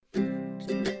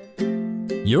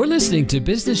You're listening to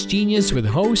Business Genius with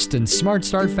host and Smart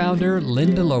Start founder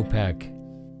Linda Lopek.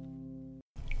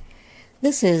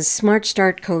 This is Smart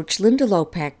Start coach Linda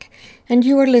Lopek, and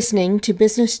you are listening to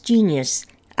Business Genius,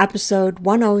 episode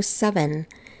 107,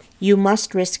 You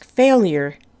Must Risk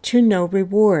Failure to No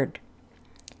Reward.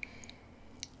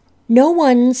 No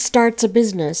one starts a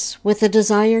business with a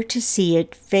desire to see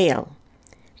it fail,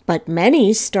 but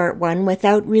many start one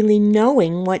without really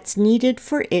knowing what's needed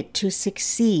for it to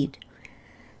succeed.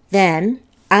 Then,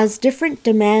 as different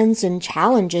demands and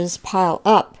challenges pile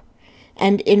up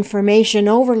and information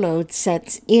overload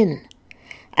sets in,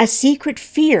 a secret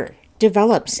fear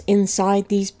develops inside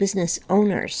these business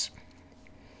owners.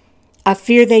 A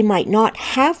fear they might not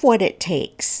have what it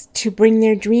takes to bring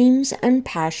their dreams and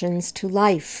passions to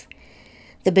life.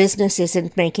 The business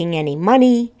isn't making any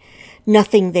money,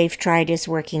 nothing they've tried is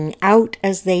working out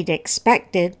as they'd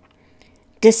expected.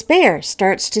 Despair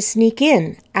starts to sneak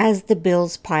in as the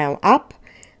bills pile up,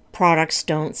 products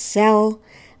don't sell,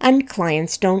 and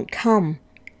clients don't come.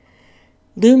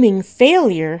 Looming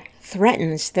failure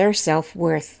threatens their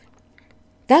self-worth.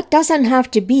 That doesn't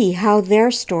have to be how their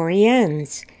story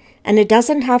ends, and it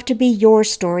doesn't have to be your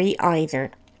story either.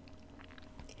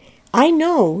 I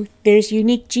know there's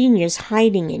unique genius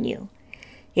hiding in you.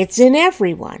 It's in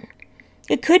everyone.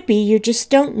 It could be you just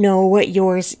don't know what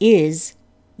yours is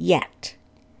yet.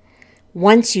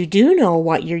 Once you do know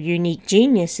what your unique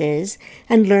genius is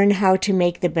and learn how to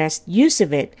make the best use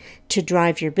of it to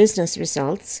drive your business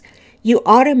results, you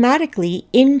automatically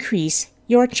increase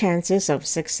your chances of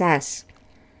success.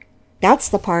 That's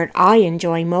the part I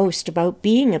enjoy most about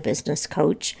being a business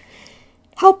coach,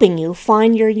 helping you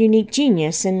find your unique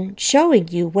genius and showing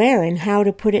you where and how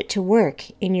to put it to work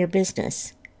in your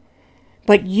business.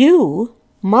 But you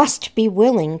must be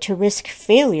willing to risk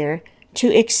failure to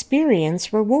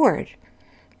experience reward.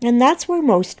 And that's where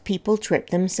most people trip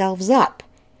themselves up.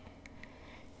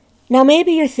 Now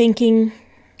maybe you're thinking,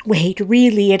 wait,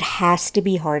 really it has to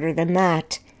be harder than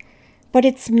that. But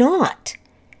it's not.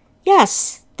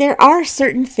 Yes, there are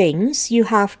certain things you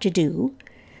have to do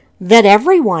that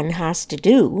everyone has to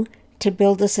do to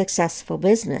build a successful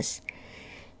business.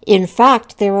 In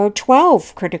fact, there are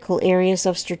 12 critical areas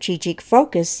of strategic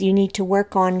focus you need to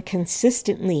work on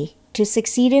consistently to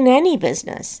succeed in any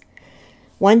business.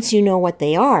 Once you know what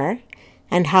they are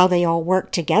and how they all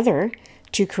work together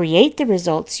to create the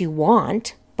results you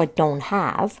want but don't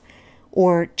have,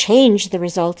 or change the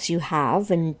results you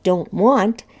have and don't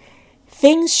want,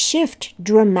 things shift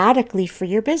dramatically for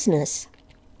your business.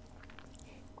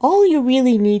 All you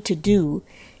really need to do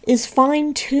is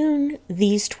fine-tune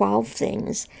these 12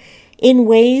 things in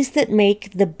ways that make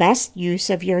the best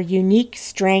use of your unique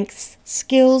strengths,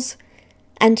 skills,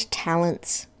 and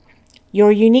talents.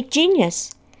 Your unique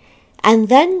genius, and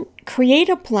then create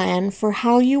a plan for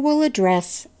how you will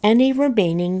address any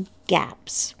remaining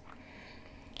gaps.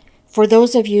 For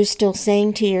those of you still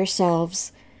saying to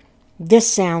yourselves, this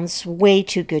sounds way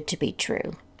too good to be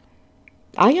true,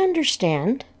 I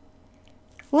understand.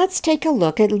 Let's take a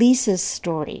look at Lisa's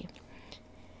story.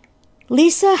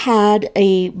 Lisa had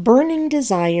a burning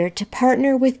desire to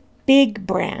partner with big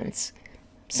brands,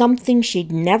 something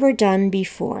she'd never done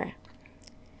before.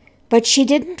 But she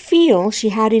didn't feel she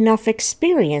had enough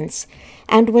experience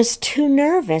and was too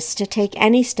nervous to take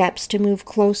any steps to move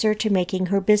closer to making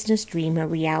her business dream a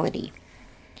reality.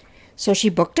 So she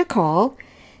booked a call,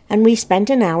 and we spent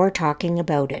an hour talking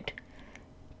about it.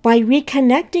 By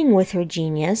reconnecting with her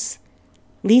genius,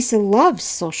 Lisa loves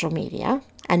social media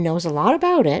and knows a lot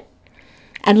about it,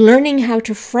 and learning how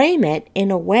to frame it in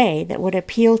a way that would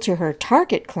appeal to her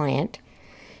target client,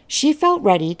 she felt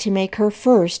ready to make her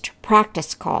first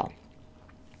practice call.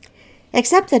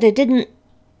 Except that it didn't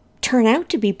turn out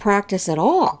to be practice at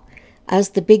all,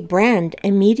 as the big brand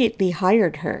immediately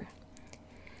hired her.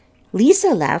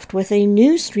 Lisa left with a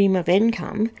new stream of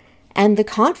income and the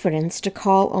confidence to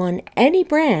call on any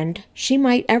brand she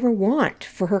might ever want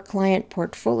for her client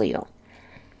portfolio.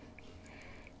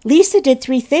 Lisa did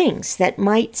 3 things that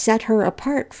might set her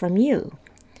apart from you.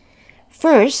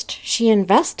 First, she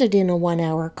invested in a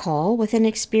 1-hour call with an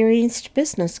experienced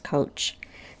business coach.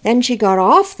 Then she got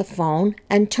off the phone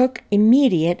and took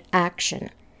immediate action.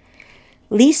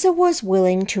 Lisa was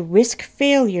willing to risk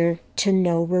failure to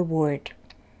no reward.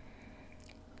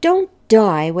 Don't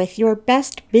die with your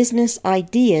best business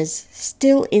ideas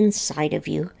still inside of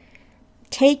you.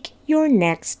 Take your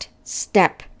next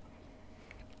step.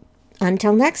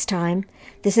 Until next time,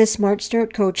 this is Smart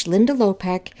Start coach Linda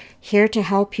Lopek, here to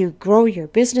help you grow your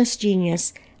business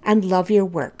genius and love your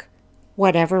work,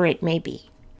 whatever it may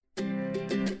be.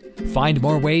 Find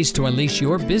more ways to unleash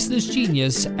your business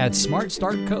genius at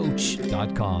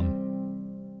smartstartcoach.com.